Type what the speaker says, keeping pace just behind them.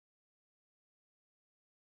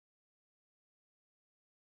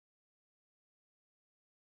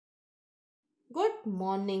Good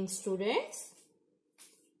morning, students.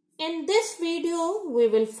 In this video, we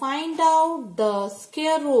will find out the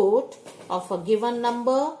square root of a given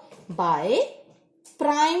number by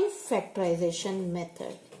prime factorization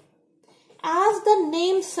method. As the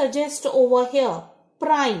name suggests over here,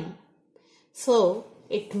 prime. So,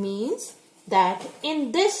 it means that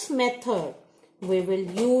in this method, we will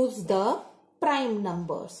use the prime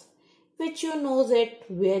numbers, which you knows it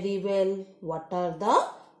very well. What are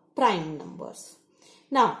the prime numbers?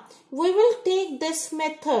 Now, we will take this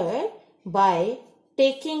method by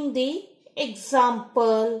taking the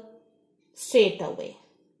example straight away.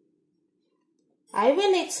 I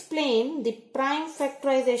will explain the prime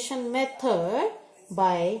factorization method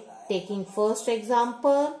by taking first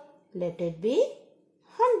example. Let it be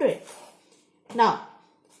 100. Now,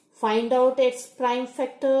 find out its prime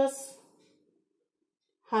factors.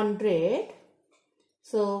 100.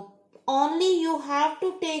 So, only you have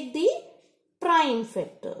to take the prime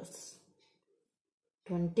factors.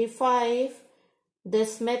 25.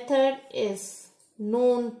 This method is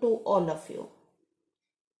known to all of you.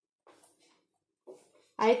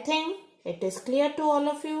 I think it is clear to all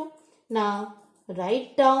of you. Now,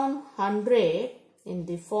 write down 100 in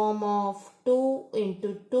the form of 2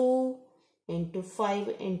 into 2 into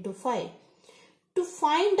 5 into 5. To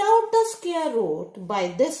find out the square root by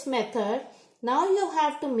this method, now you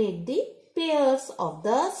have to make the pairs of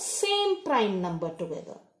the same prime number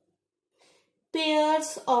together.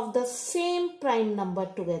 Pairs of the same prime number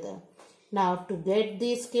together. Now to get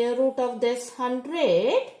the square root of this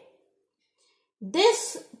 100,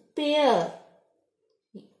 this pair,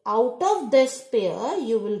 out of this pair,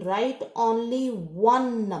 you will write only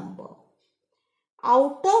one number.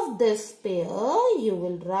 Out of this pair, you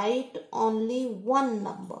will write only one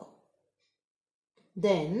number.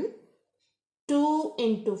 Then 2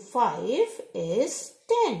 into 5 is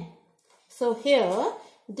 10. So here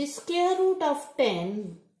the square root of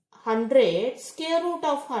 100, square root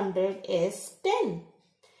of 100 is 10.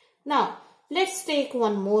 Now let's take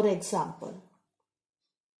one more example.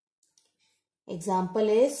 Example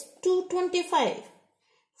is 225.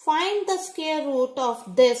 Find the square root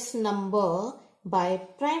of this number by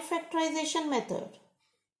prime factorization method.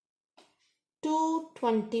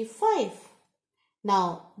 225.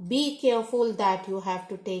 Now, be careful that you have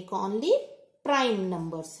to take only prime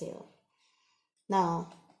numbers here. Now,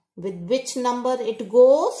 with which number it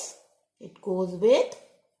goes? It goes with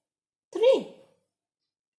 3.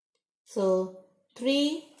 So,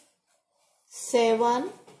 3,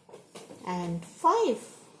 7 and 5.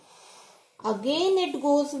 Again it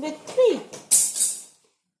goes with 3.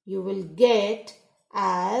 You will get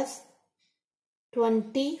as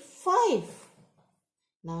 25.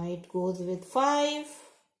 Now it goes with 5,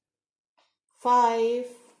 5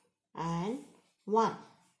 and 1.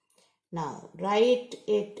 Now write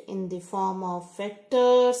it in the form of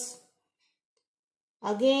factors.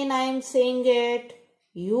 Again I am saying it,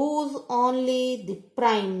 use only the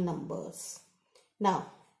prime numbers.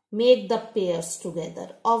 Now make the pairs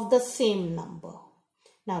together of the same number.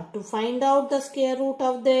 Now to find out the square root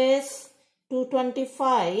of this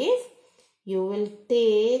 225, you will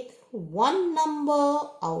take one number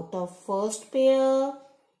out of first pair,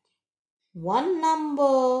 one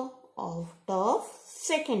number out of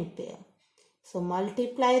second pair. So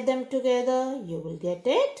multiply them together, you will get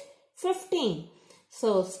it 15.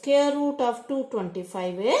 So square root of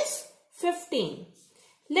 225 is 15.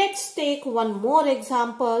 Let's take one more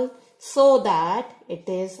example so that it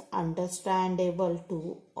is understandable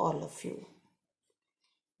to all of you.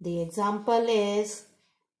 The example is,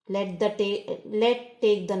 let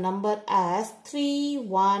take the number as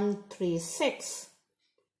 3136.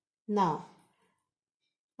 Now,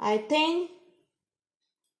 I think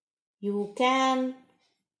you can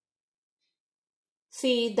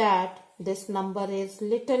see that this number is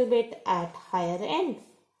little bit at higher end.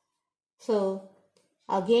 So,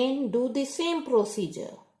 again do the same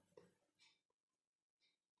procedure.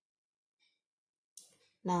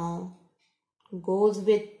 Now, goes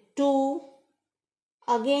with 2.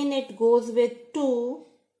 Again it goes with 2.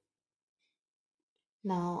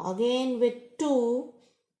 Now again with 2.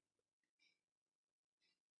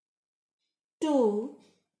 2.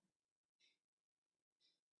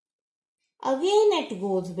 Again it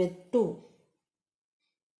goes with 2.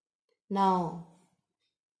 Now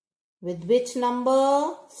with which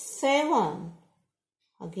number? 7.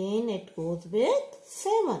 Again it goes with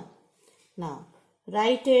 7. Now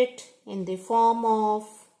write it in the form of,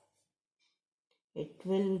 it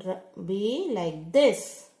will be like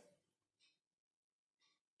this.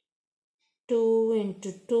 2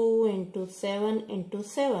 into 2 into 7 into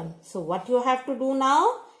 7. So what you have to do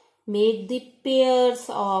now? make the pairs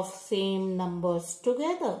of same numbers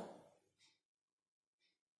together.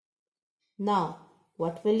 Now,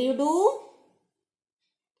 what will you do?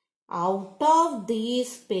 Out of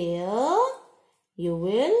these pair, you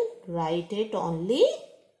will write it only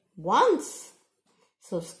once.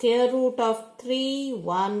 So, square root of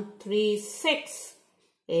 3136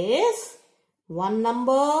 is one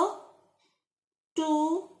number,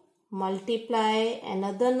 2 multiply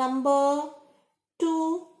another number,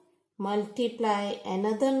 2 multiply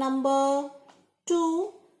another number,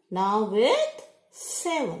 2, now with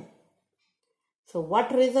 7. So,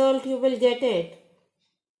 what result you will get it?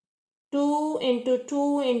 2 into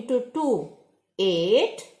 2 into 2,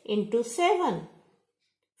 8 into 7,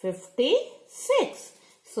 56.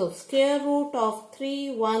 So, square root of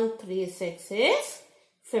 3136 is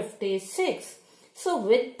 56. So,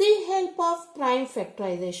 with the help of prime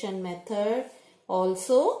factorization method,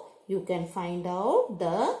 also you can find out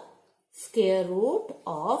the square root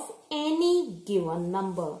of any given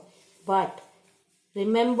number. But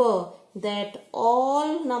remember that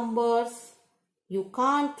all numbers,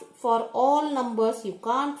 for all numbers you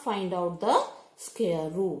can't find out the square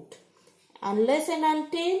root unless and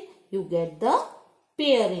until you get the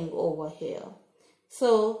pairing over here.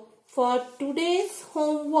 So, for today's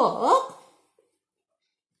homework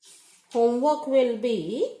will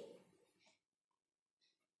be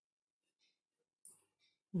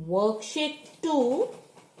worksheet 2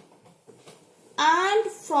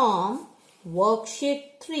 and from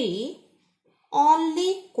worksheet 3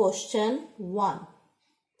 only question 1.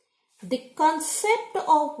 The concept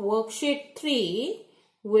of worksheet 3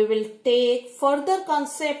 we will take, further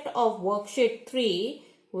concept of worksheet 3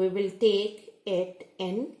 we will take it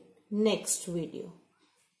in next video.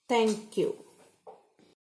 Thank you.